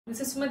This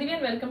is Madhvi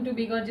and welcome to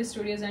Big Gorgeous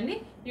Studios and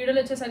వీడియోలో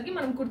వచ్చేసరికి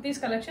మనం kurtis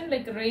collection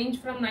like range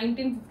from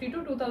 1950 to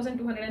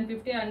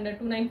 2250 and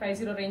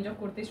 2950 range of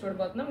kurtis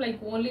చూడబోతున్నాం like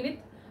only with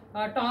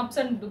tops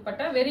and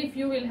dupatta. Very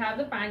few will have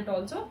the pant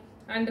also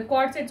and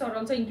quad sets are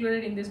also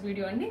included in this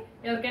video అండి.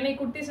 ఎవరికైనా ఈ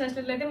కుర్తీస్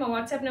నచ్చినట్లయితే మా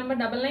WhatsApp number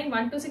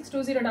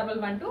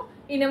 9912620112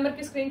 ఈ number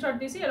కి screen shot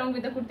తీసి along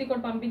with the kurti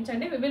code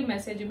పంపించండి. We will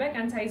message you back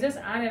and sizes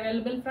are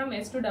available from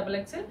S to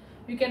XXL.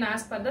 You can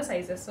ask for the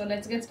sizes. So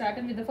let's get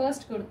started with the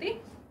first kurti.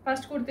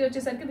 First kurti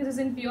వచ్చేసరికి this is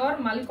in pure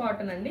mull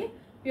cotton అండి.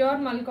 Pure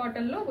mull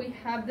cotton లో we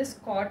have this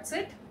cord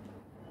set.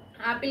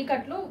 Apple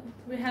cut లో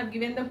we have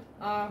given the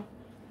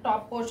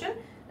top portion.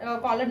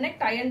 Collar neck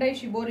tie and dye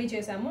shibori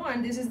చేసాము and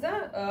this is the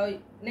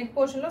neck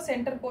portion లో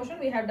center portion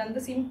we have done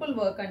the simple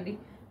work అండి.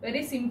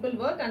 Very simple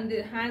work and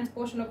the hands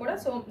portion లో కూడా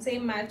so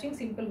same matching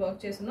simple work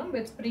చేస్తున్నాం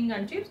with spring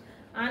and chips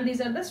and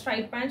these are the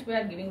stripe pants we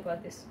are giving for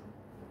this.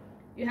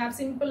 You have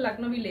simple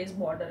Lucknowi lace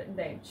border at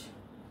the edge.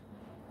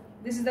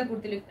 This is the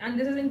kurti look and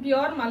this is in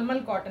pure malmal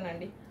cotton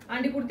andi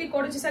and the kurti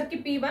code vachesariki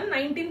P1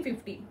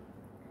 1950.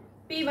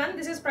 P1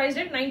 this is priced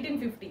at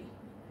 1950.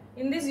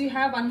 In this you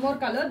have one more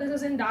color. This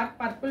is in dark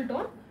purple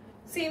tone.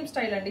 Same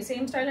style andi,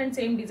 same style and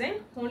same design,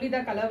 only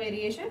the color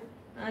variation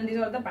and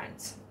these are the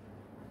pants.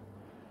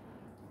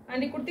 And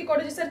the kurti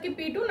code vachesariki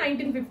P2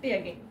 1950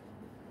 again.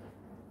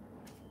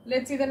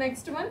 Let's see the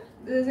next one.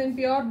 This is in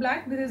pure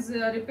black. This is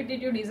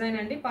repetitive design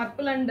andi,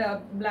 purple and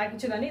black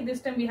ichadani.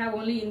 This time we have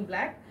only in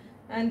black.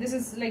 And this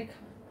is like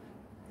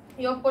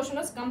your portion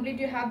is complete.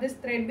 You have this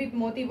thread with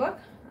moti work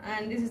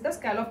and this is the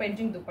scallop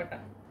edging dupatta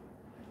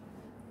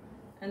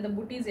and the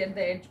booties at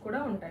the edge kuda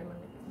untayi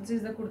mandi. This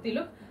is the kurti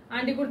look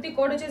and the kurti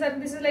code vachesariki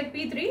this is like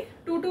P3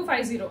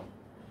 2250.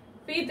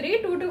 P3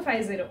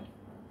 2250.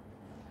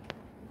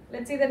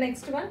 Let's see the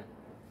next one.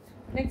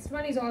 Next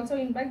one is also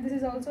in black. This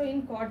is also in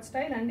cord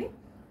style and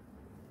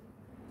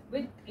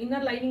with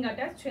inner lining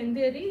attached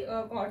chanderi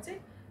cord set.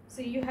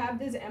 See you have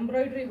this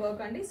embroidery work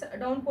and this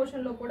down portion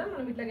lo kuda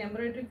manam itla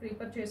embroidery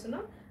creeper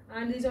chestunnam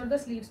and these are the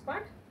sleeves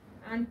part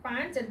and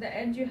pants at the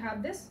edge you have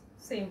this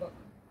same work.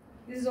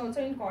 This is also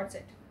in cord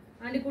set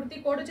and the kurti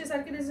code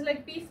vachesariki this is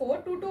like P4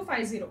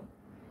 2250.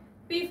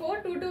 P4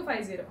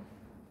 2250.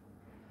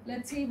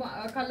 Let's see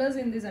colors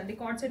in this and the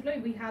cord set lo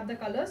we have the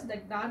colors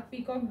like dark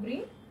peacock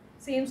green,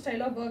 same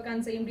style of work and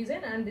same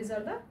design and these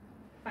are the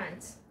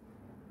pants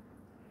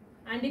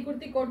and the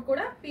kurti code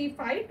kuda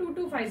P5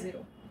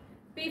 2250.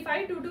 P5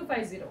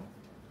 2250.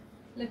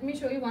 Let me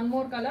show you one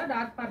more color,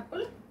 dark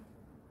purple.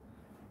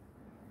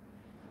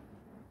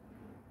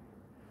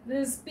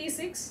 This is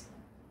P6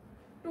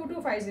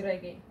 2250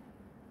 again.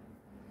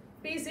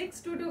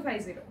 P6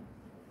 2250.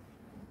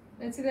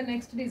 Let's see the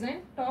next design,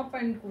 top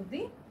and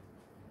kurti.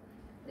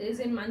 This is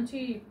in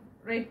manchi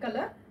red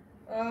color,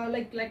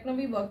 like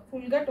Lucknowi work.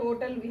 Full ga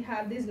total we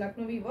have this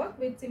Lucknowi work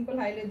with simple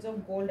highlights of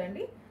gold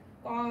and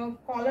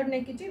collar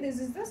neck ichi. This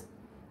is the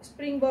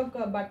spring work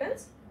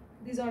buttons.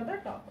 These are the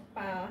top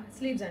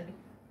sleeves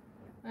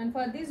and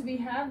for this we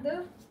have the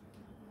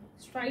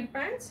striped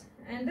pants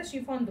and the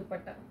chiffon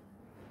dupatta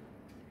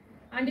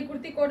and the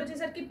kurti code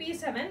vachesariki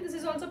P7. This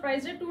is also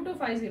priced at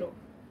 2250.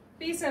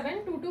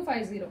 P7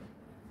 2250.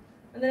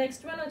 And the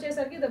next one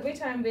vachesariki the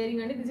which I am wearing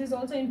and this is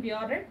also in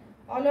pure red.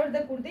 All over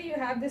the kurti you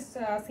have this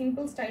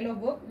simple style of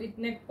work with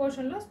neck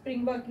portion lo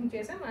spring working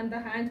chesam and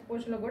the hands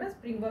portion lo kuda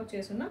spring work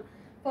chestunnam.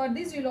 For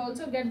this you will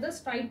also get the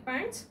striped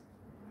pants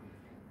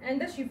and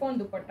the chiffon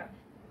dupatta.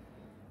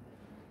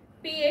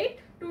 P8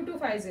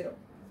 2250.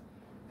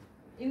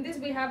 In this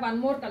we have one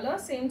more color,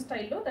 same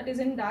style that is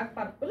in dark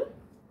purple,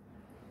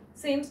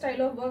 same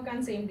style of work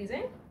and same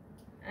design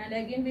and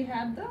again we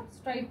have the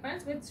striped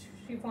pants with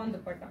chiffon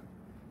dupatta.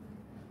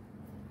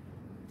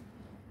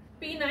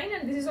 P9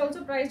 and this is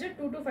also priced at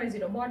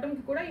 2250. Bottom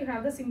ki kuda you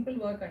have the simple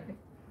work and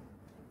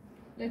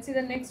let's see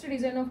the next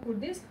design of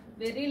kurtis.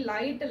 Very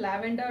light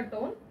lavender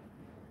tone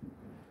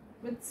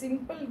with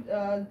simple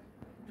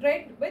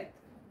thread with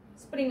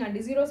spring and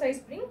zero size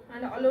spring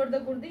and all over the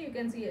kurti you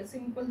can see a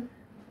simple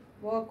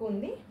work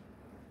only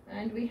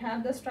and we have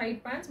the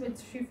striped pants with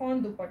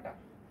chiffon dupatta.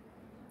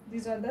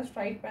 These are the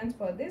striped pants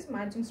for this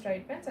matching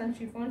striped pants and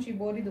chiffon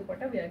shibori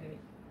dupatta we are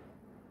giving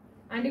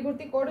and the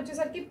kurti code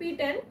vachesariki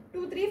P10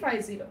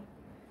 2350.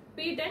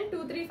 P10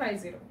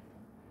 2350.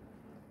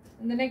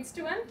 And the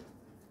next one,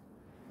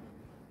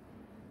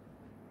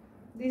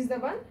 this is the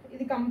one.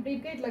 ఇది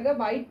complete గా ఇట్లాగా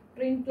white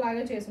print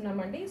లాగా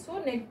చేస్తున్నామండి. So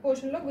neck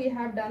portion లో we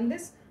have done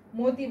this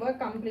moti work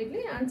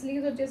completely and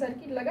sleeves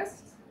వచ్చేసరికి ఇట్లాగా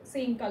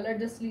same color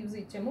the sleeves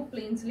ఇచ్చాము,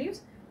 plain sleeves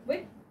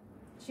with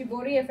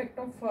shibori effect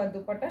of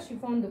dupatta,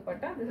 chiffon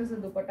dupatta. This is the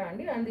dupatta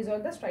and these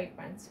are the striped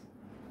pants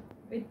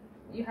with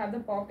you have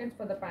the pockets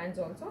for the pants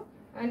also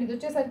and ఇది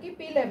వచ్చేసరికి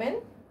P11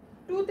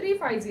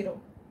 2350.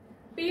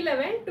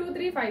 P11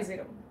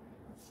 2350.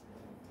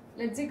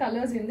 Let's see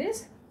colors in this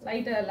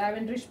light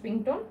lavenderish pink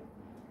tone,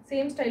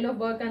 same style of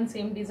work and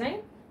same design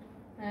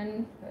and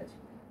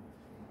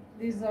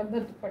these are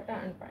the dupatta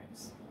and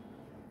pants.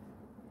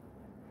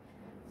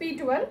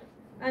 P12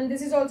 and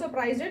this is also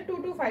priced at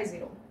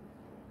 2250.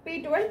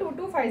 P12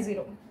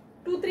 2250.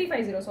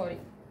 2350 sorry.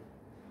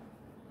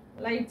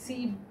 light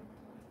sea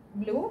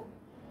blue,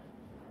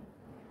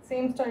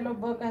 same style of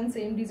work and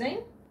same design.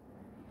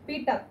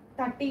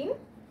 P13,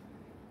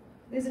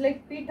 this is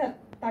like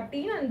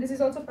P13 and this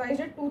is also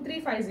priced at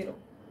 2350.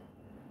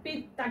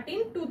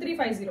 P13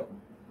 2350.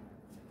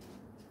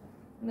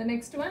 The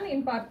next one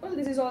in purple,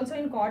 this is also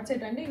in cord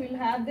set and we will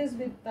have this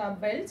with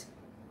belts.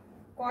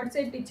 Cord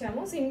set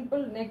ichamo,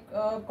 simple neck,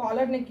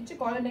 collar neck ichi,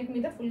 collar neck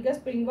meeda full ga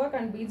spring work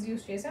and beads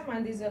use chesam,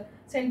 and this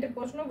center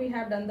portion we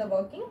have done the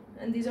working,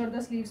 and these are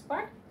the sleeves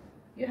part.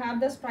 You have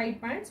the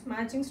stripe pants,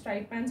 matching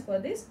stripe pants for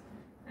this,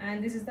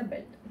 and this is the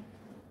belt.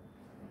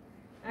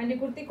 And the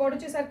kurti code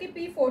vachesarki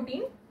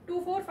P14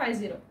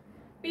 2450.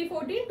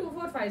 P14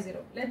 2450.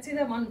 Let's see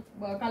the one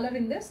color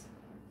in this.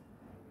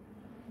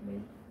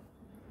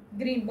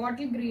 Green,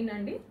 bottle green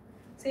and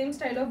same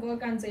style of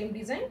work and same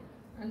design,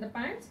 and the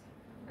pants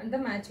and the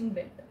matching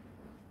belt.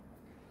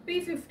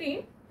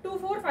 P15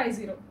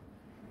 2450.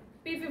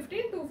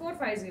 P15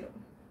 2450.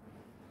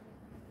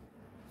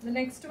 The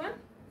next one,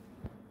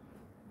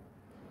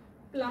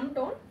 plum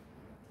tone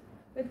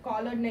with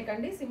collared neck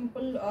and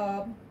simple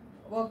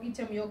work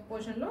icham yoke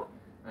portion lo,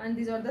 and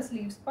these are the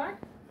sleeves part.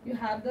 You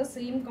have the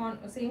same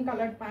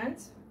colored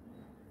pants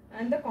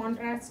and the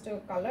contrast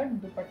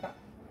colored dupatta.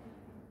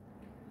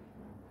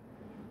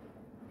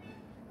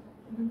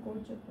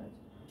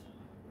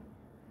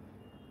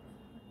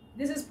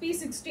 This is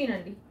P16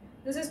 and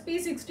this is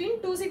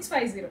P16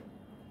 2650.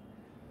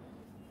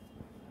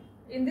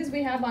 In this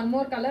we have one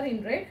more color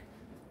in red,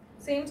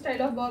 same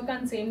style of work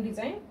and same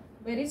design,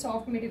 very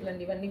soft material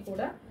and ivanni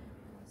kuda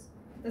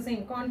the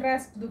same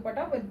contrast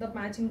dupatta with the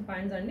matching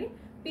pants and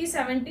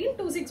P17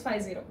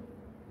 2650.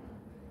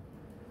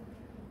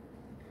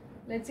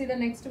 Let's see the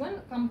next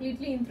one,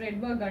 completely in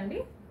thread work and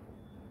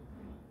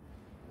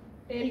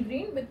tail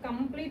green with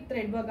complete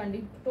thread work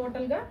and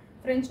total ga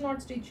French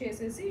knot stitch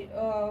chesesi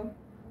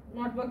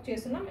knot work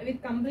chestunnam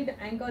with complete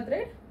anchor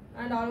thread,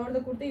 and all over the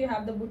kurti you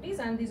have the booties,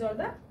 and these are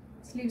the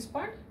sleeves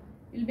part.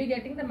 You'll be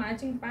getting the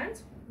matching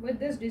pants with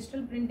this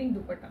digital printing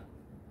dupatta.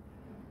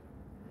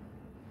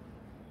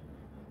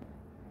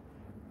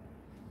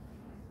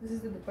 This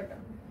is the dupatta.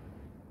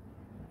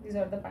 These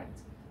are the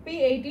pants.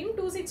 P18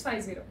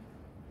 2650.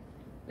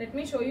 Let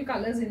me show you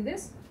colors in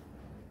this.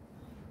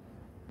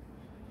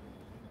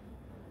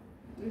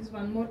 This is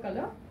one more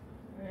color,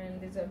 and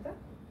these are the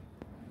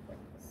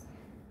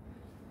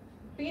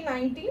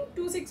P19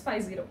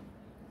 2650.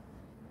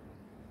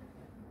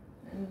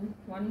 And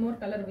one more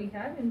color we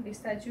have in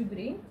pistachio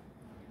green,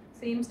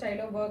 same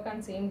style of work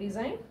and same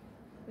design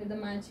with the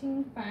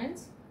matching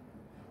pants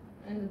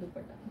and the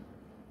dupatta.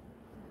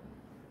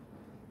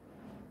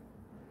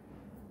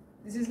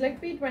 This is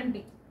like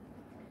P20,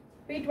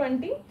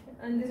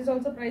 and this is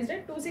also priced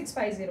at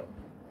 2650.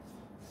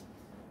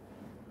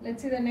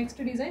 Let's see the next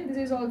design. This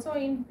is also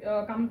in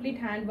complete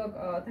hand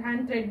work,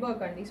 hand thread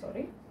work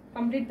and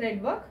complete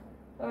thread work.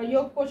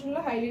 Yoke portion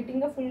lo highlighting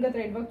the full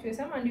thread work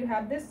chesam, and you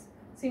have this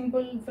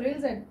simple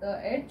frills at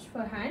the edge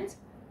for hands,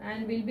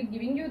 and we'll be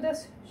giving you the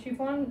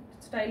chiffon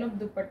style of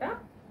dupatta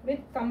with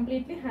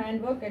completely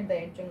hand work at the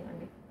edge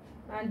andi.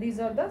 And these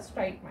are the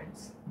stripe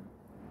pants.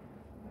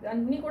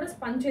 Anni kuda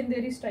sponge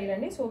enderi style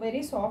andi, so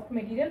very soft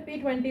material.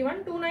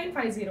 P21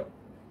 2950.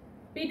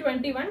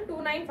 P21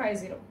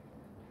 2950.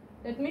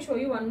 Let me show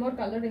you one more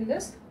color in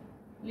this,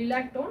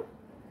 lilac tone,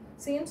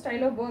 same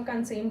style of work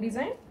and same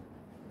design,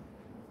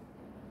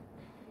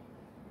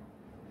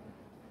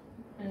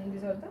 and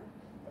these are the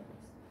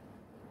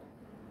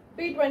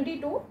P22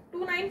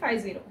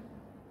 2950.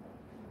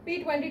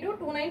 P22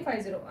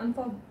 2950, and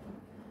for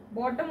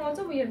bottom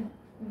also we are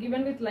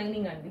given with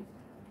lining andi.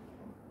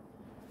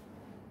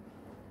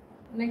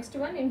 Next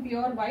one in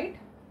pure white,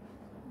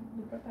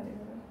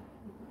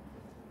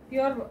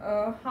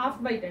 pure half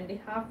white andi,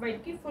 half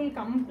white ki full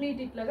complete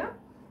itlaga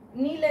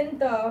knee length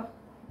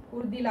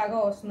kurdi laga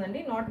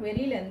ostundandi, not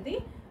very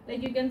lengthy.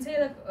 Like you can say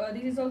that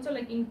this is also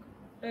like in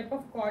type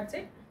of cord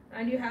set,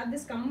 and you have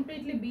this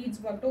completely beads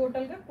work.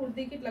 Total ga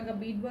kurti ki itlaga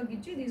bead work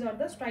ichi, these are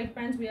the stripe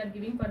pants we are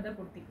giving for the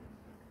kurti.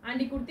 And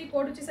the kurti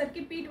code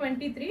vachesarki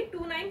P23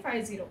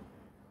 2950.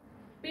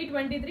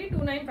 P23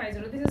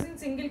 2950. This is in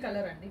single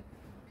color andi.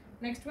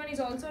 Next one is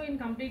also in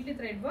completely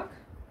thread work,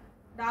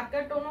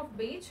 darker tone of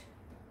beige.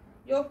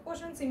 Yoke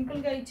portion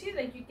simple ga ichi,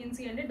 like you can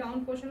see, and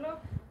down portion lo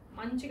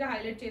manchiga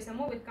highlight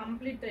chesamu with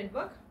complete thread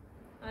work,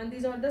 and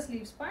these are the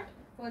sleeves part.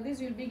 For this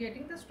you will be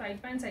getting the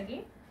stripe pants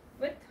again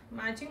with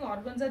matching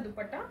organza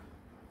dupatta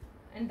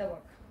and the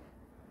work.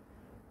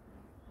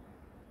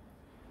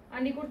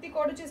 And the kurti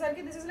code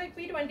vachesarki this is like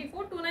P24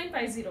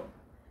 2950.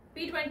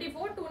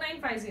 P24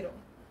 2950.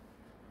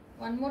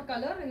 One more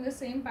color in the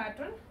same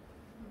pattern,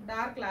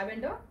 dark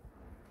lavender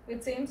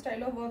with same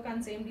style of work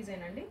and same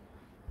design andi.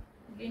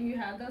 Again you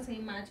have the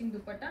same matching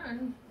dupatta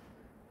and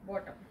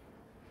bottom.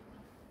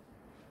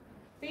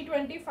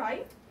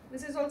 P25,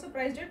 this is also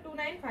priced at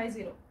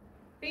 2950.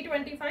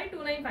 P25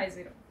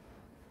 2950.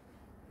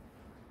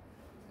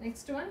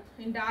 Next one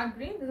in dark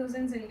green, this is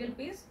in single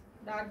piece,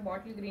 dark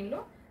bottle green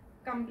lo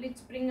complete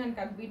spring and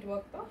cut bead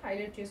work to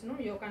highlight chesno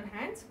yoke and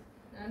hands,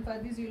 And for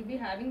this you will be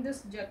having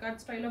this jacquard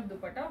style of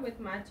dupatta with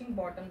matching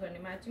bottoms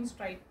and matching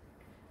striped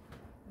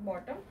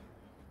bottom.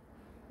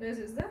 This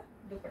is the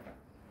dupatta.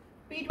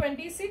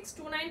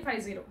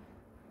 P262950.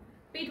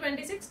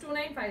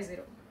 P262950.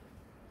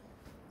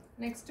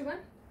 Next one.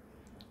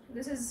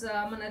 This is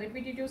mana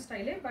repetitive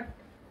style, but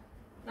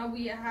now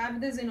we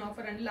have this in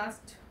offer, and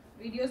last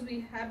videos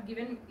we have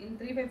given in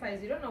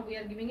 3550. Now we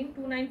are giving in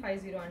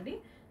 2950 andi,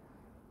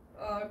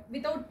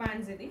 without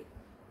pants idi.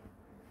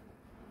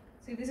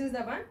 See, this is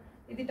the one.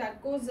 ఇది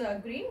turquoise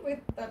green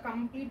with the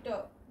complete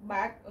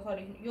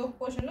yoke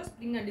portion lo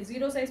spring and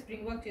zero size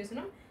spring work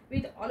చేస్తున్నాం.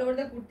 With all over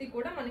the kurti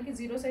kuda manaki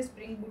zero size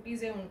spring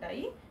booties e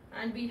untayi,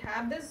 and we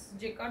have this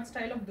jacquard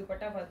style of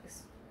dupatta for this.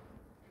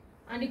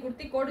 And ఈ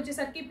kurti code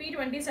వచ్చేసరికి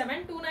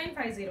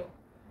P272950.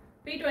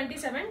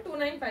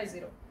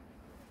 P272950.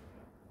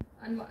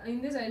 And in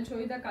this I will show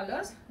you the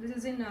colors. This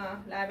is in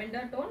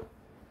lavender tone.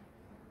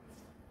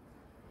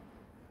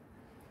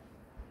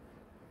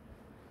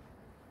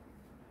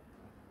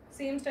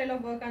 Same style of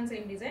work and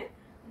same design.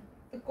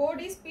 The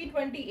code is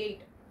P28.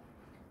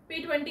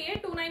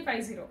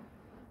 P282950.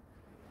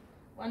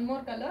 One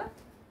more color,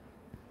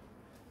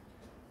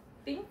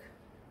 pink.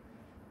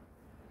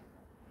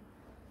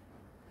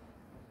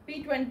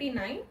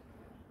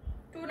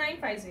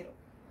 P292950.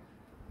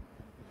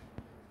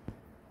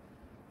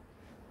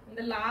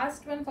 The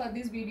last one for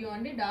this video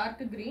only, dark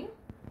green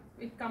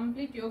with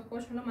complete yoke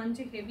portion lo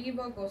manchi heavy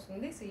work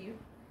ostundi. See you.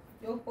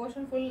 Yoke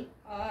portion full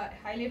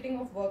highlighting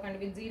of work and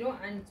with zero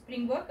and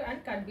spring work and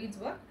cut beads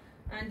work,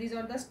 and these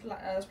are the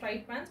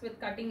striped pants with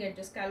cutting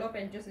edges, scallop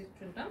edges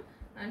ichuntam.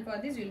 And for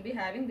this you will be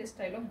having this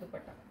style of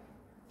dupatta.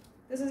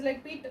 This is like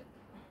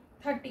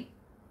P30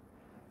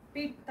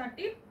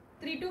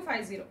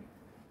 3250.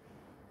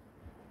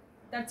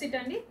 That's it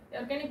andi.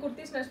 ఎవరికైనా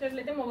కుర్తీస్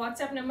నచ్చినట్లయితే మా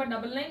WhatsApp number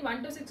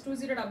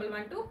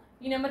 9912620112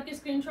 ఈ నెంబర్కి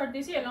screen shot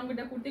తీసి along with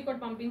the kurti code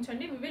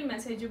పంపించండి. We will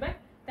message you back.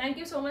 Thank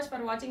you so much for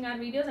watching our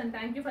videos, and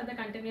thank you for the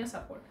continuous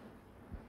support.